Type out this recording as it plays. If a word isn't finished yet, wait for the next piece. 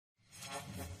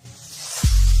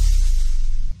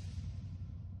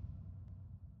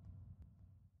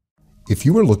If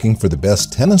you are looking for the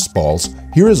best tennis balls,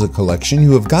 here is a collection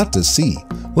you have got to see.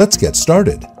 Let's get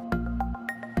started.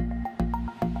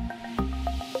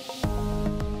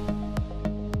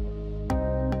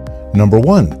 Number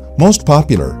 1. Most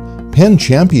popular, Penn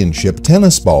Championship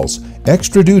Tennis Balls,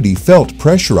 Extra Duty Felt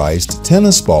Pressurized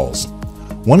Tennis Balls.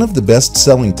 One of the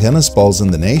best-selling tennis balls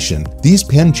in the nation, these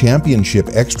Penn Championship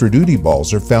Extra Duty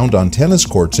balls are found on tennis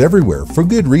courts everywhere for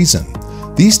good reason.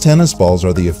 These tennis balls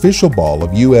are the official ball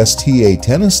of USTA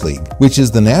Tennis League, which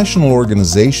is the national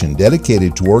organization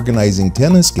dedicated to organizing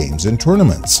tennis games and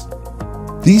tournaments.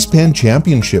 These Penn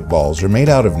Championship balls are made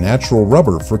out of natural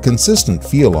rubber for consistent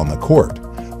feel on the court.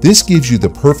 This gives you the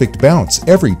perfect bounce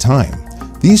every time.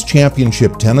 These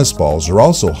championship tennis balls are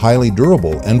also highly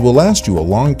durable and will last you a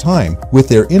long time with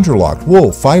their interlocked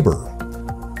wool fiber.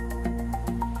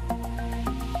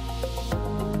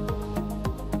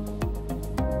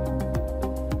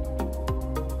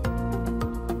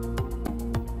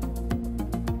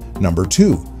 Number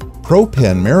 2. Pro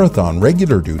Penn Marathon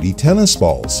Regular Duty Tennis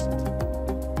Balls.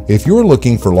 If you're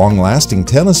looking for long-lasting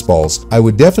tennis balls, I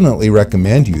would definitely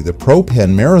recommend you the Pro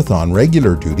Penn Marathon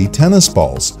Regular Duty Tennis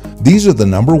Balls. These are the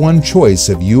 #1 choice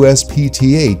of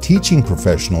USPTA teaching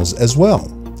professionals as well.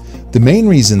 The main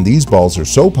reason these balls are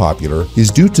so popular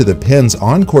is due to the Penn's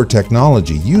Encore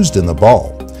technology used in the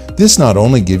ball. This not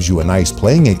only gives you a nice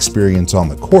playing experience on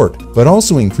the court, but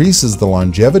also increases the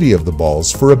longevity of the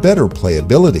balls for a better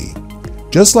playability.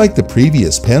 Just like the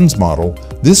previous Penn's model,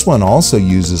 this one also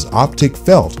uses optic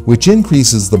felt, which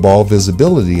increases the ball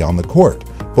visibility on the court,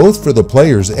 both for the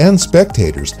players and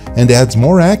spectators, and adds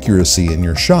more accuracy in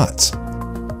your shots.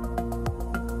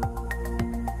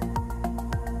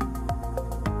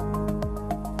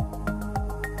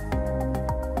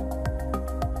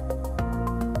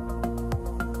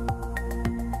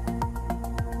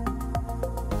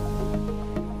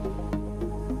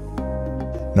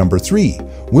 Number 3.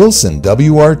 Wilson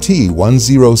WRT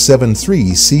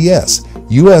 1073 CS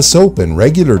US Open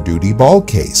Regular Duty Ball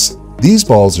Case. These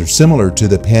balls are similar to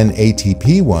the Penn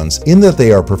ATP ones in that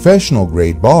they are professional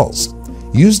grade balls.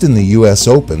 Used in the US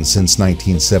Open since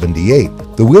 1978,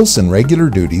 the Wilson Regular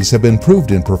Duties have been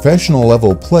proved in professional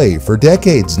level play for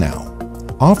decades now.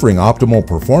 Offering optimal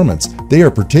performance, they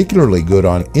are particularly good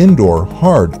on indoor,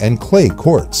 hard, and clay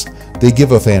courts. They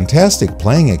give a fantastic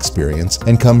playing experience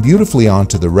and come beautifully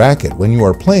onto the racket when you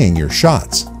are playing your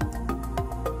shots.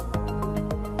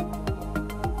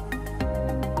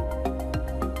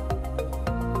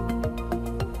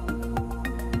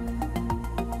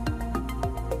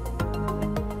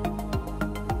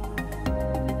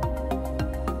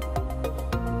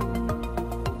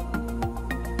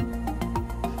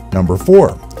 Number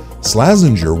 4.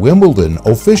 Slazenger Wimbledon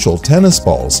Official Tennis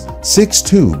Balls, 6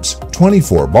 tubes,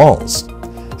 24 balls.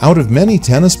 Out of many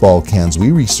tennis ball cans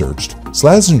we researched,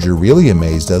 Slazenger really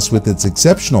amazed us with its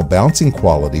exceptional bouncing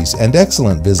qualities and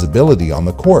excellent visibility on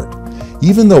the court.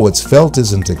 Even though its felt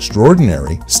isn't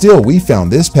extraordinary, still we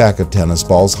found this pack of tennis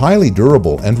balls highly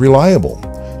durable and reliable.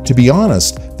 To be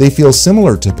honest, they feel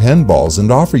similar to Penn balls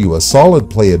and offer you a solid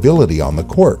playability on the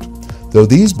court. Though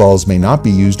these balls may not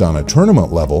be used on a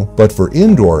tournament level, but for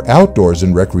indoor, outdoors,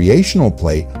 and recreational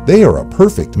play, they are a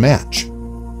perfect match.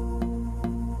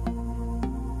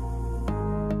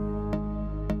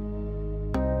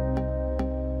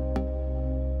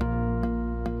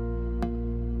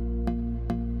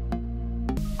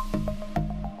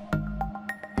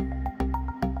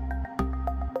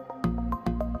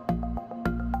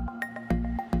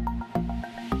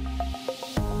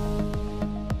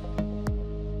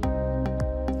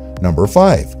 Number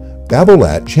 5.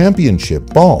 Babolat Championship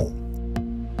Ball.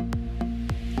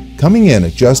 Coming in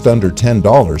at just under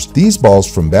 $10, these balls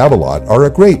from Babolat are a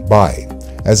great buy.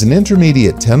 As an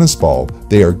intermediate tennis ball,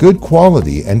 they are good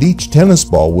quality and each tennis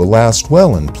ball will last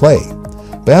well in play.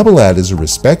 Babolat is a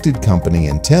respected company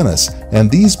in tennis, and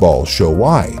these balls show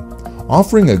why.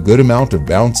 Offering a good amount of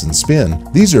bounce and spin,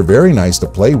 these are very nice to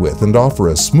play with and offer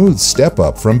a smooth step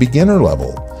up from beginner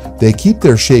level. They keep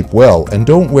their shape well and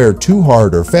don't wear too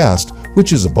hard or fast,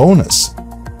 which is a bonus.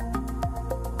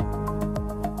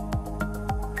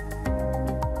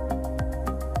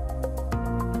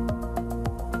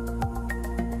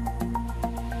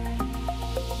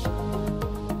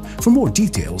 For more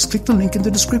details, click the link in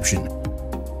the description.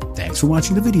 Thanks for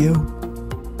watching the video.